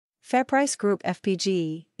FairPrice Group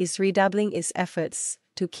 (FPG) is redoubling its efforts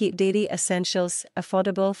to keep daily essentials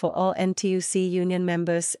affordable for all NTUC Union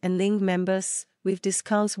members and Link members, with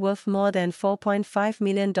discounts worth more than $4.5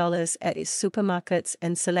 million at its supermarkets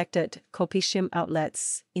and selected Kopitiam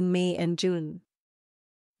outlets in May and June.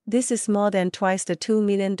 This is more than twice the $2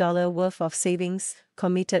 million worth of savings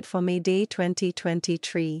committed for May Day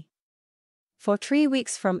 2023. For 3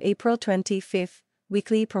 weeks from April 25,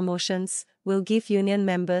 weekly promotions will give Union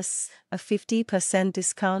members a 50%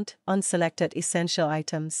 discount on selected essential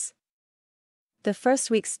items. The first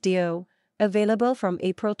week's deal, available from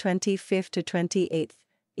April 25 to 28,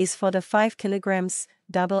 is for the 5 kg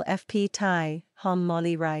double FP Thai Hom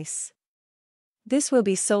Molly rice. This will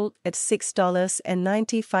be sold at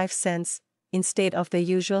 $6.95 instead of the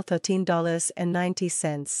usual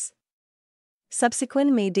 $13.90.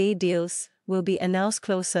 Subsequent May Day deals will be announced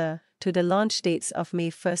closer to the launch dates of May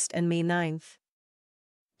 1st and May 9th.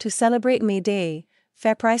 To celebrate May Day,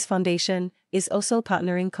 FairPrice Foundation is also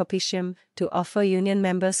partnering Kopitiam to offer Union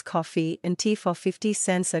members coffee and tea for 50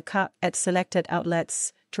 cents a cup at selected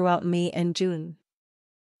outlets throughout May and June.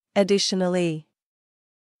 Additionally,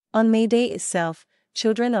 on May Day itself,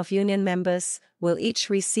 children of Union members will each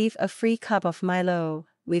receive a free cup of Milo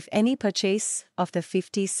with any purchase of the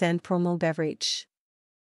 50-cent promo beverage.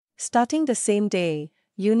 Starting the same day,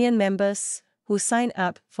 Union members who sign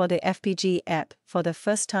up for the FPG app for the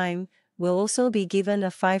first time will also be given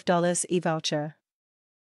a $5 e-voucher.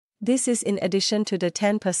 This is in addition to the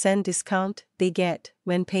 10% discount they get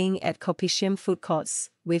when paying at Kopitiam food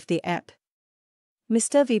courts with the app.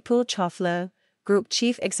 Mr. Vipul Chawla, Group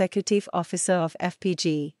Chief Executive Officer of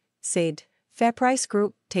FPG, said, FairPrice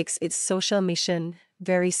Group takes its social mission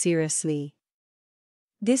very seriously.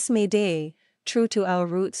 This May Day, true to our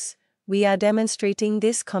roots, we are demonstrating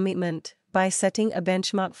this commitment by setting a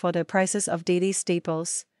benchmark for the prices of daily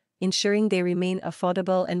staples, ensuring they remain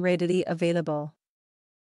affordable and readily available.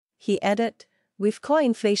 He added, with core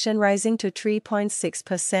inflation rising to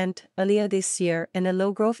 3.6% earlier this year and a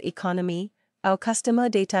low-growth economy, our customer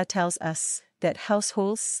data tells us that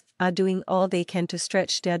households are doing all they can to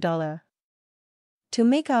stretch their dollar. To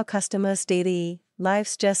make our customers' daily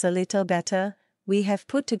lives just a little better, we have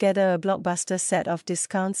put together a blockbuster set of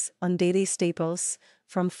discounts on daily staples,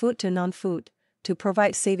 from food to non-food, to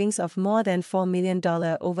provide savings of more than $4 million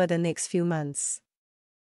over the next few months.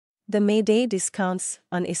 The May Day discounts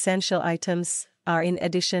on essential items are in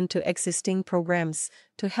addition to existing programs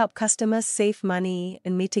to help customers save money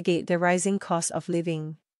and mitigate the rising cost of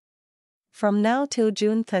living. From now till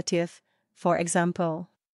June 30th, for example,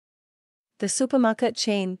 the supermarket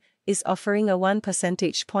chain is offering a 1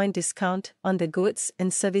 percentage point discount on the goods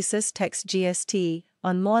and services tax (GST)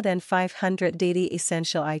 on more than 500 daily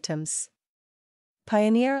essential items.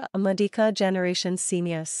 Pioneer Merdeka Generation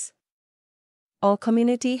Seniors. All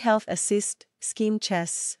Community Health Assist Scheme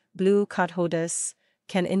CHAS Blue cardholders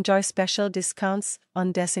can enjoy special discounts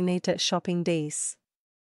on designated shopping days.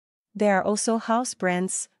 There are also house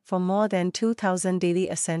brands for more than 2,000 daily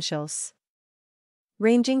essentials,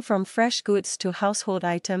 ranging from fresh goods to household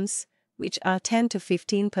items, which are 10 to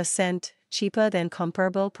 15% cheaper than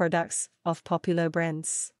comparable products of popular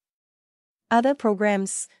brands. Other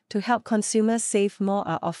programs to help consumers save more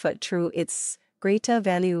are offered through its Greater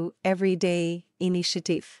Value Every Day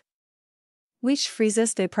initiative, which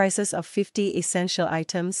freezes the prices of 50 essential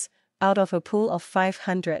items out of a pool of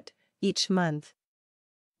 500 each month.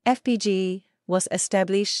 FPG was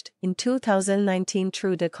established in 2019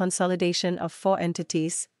 through the consolidation of 4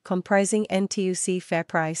 entities comprising NTUC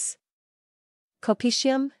FairPrice,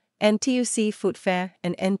 Kopitiam, NTUC Food Fair,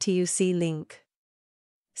 and NTUC Link.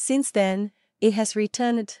 Since then, it has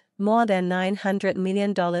returned more than $900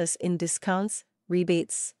 million in discounts,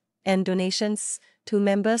 rebates, and donations to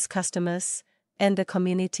members, customers, and the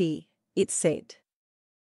community, it said.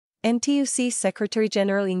 NTUC Secretary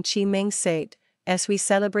General In Chi Meng said, as we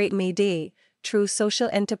celebrate May Day, through social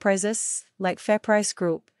enterprises like FairPrice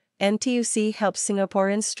Group, NTUC helps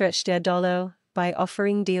Singaporeans stretch their dollar by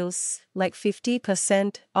offering deals like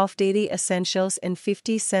 50% off daily essentials and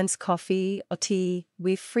 50 cents coffee or tea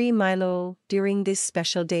with free Milo during this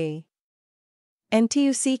special day.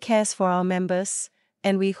 NTUC cares for our members,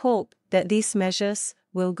 and we hope that these measures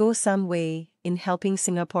will go some way in helping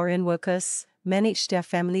Singaporean workers manage their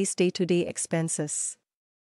families' day-to-day expenses.